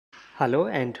Hello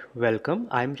and welcome.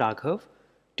 I'm Raghav.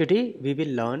 Today we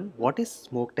will learn what is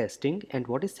smoke testing and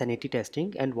what is sanity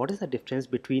testing and what is the difference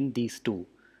between these two.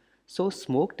 So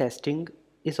smoke testing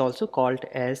is also called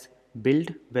as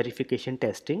build verification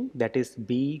testing, that is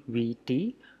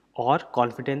BVT, or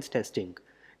confidence testing.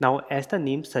 Now as the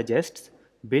name suggests,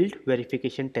 build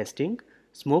verification testing,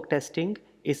 smoke testing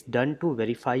is done to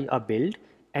verify a build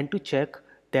and to check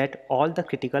that all the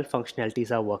critical functionalities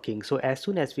are working. So as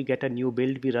soon as we get a new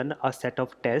build, we run a set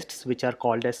of tests which are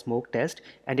called as smoke test,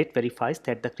 and it verifies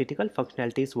that the critical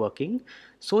functionality is working,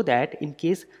 so that in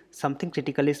case something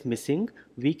critical is missing,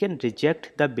 we can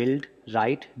reject the build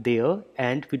right there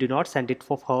and we do not send it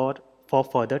for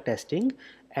further testing,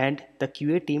 and the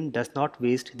QA team does not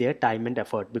waste their time and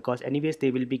effort, because anyways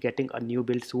they will be getting a new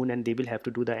build soon and they will have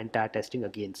to do the entire testing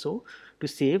again. So to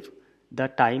save the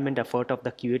time and effort of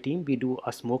the QA team, we do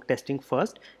a smoke testing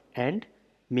first and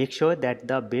make sure that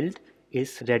the build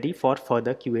is ready for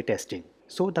further QA testing.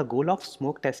 So the goal of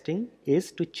smoke testing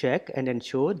is to check and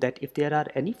ensure that if there are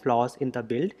any flaws in the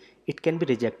build, it can be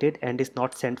rejected and is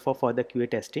not sent for further QA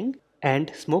testing.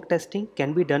 And smoke testing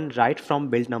can be done right from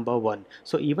build number one.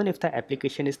 So even if the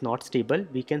application is not stable,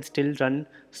 we can still run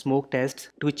smoke tests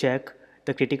to check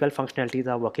the critical functionalities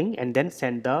are working and then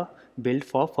send the build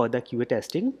for further QA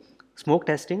testing. Smoke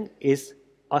testing is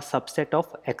a subset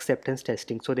of acceptance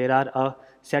testing. So there are a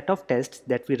set of tests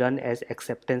that we run as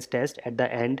acceptance test at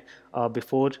the end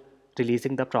before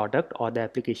releasing the product or the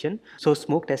application. So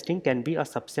smoke testing can be a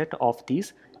subset of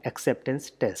these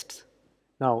acceptance tests.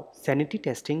 Now, sanity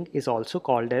testing is also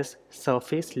called as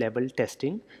surface level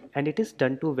testing, and it is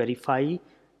done to verify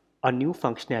a new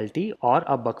functionality or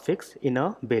a bug fix in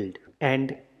a build,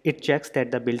 and it checks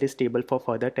that the build is stable for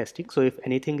further testing. So if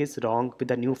anything is wrong with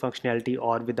the new functionality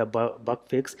or with the bug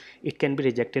fix, it can be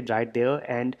rejected right there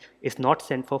and is not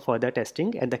sent for further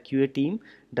testing, and the QA team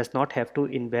does not have to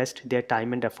invest their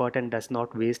time and effort and does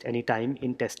not waste any time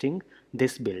in testing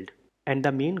this build. And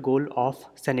the main goal of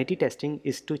sanity testing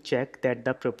is to check that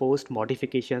the proposed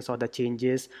modifications or the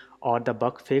changes or the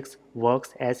bug fix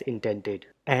works as intended.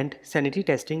 And sanity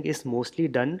testing is mostly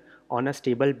done on a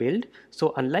stable build.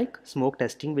 So unlike smoke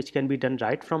testing, which can be done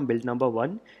right from build number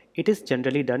one, it is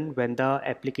generally done when the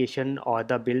application or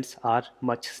the builds are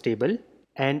much stable.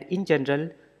 And in general,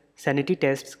 sanity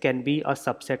tests can be a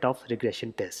subset of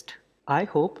regression test. I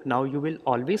hope now you will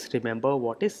always remember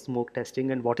what is smoke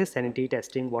testing and what is sanity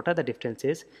testing, what are the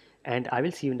differences, and I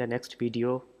will see you in the next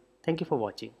video. Thank you for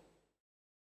watching.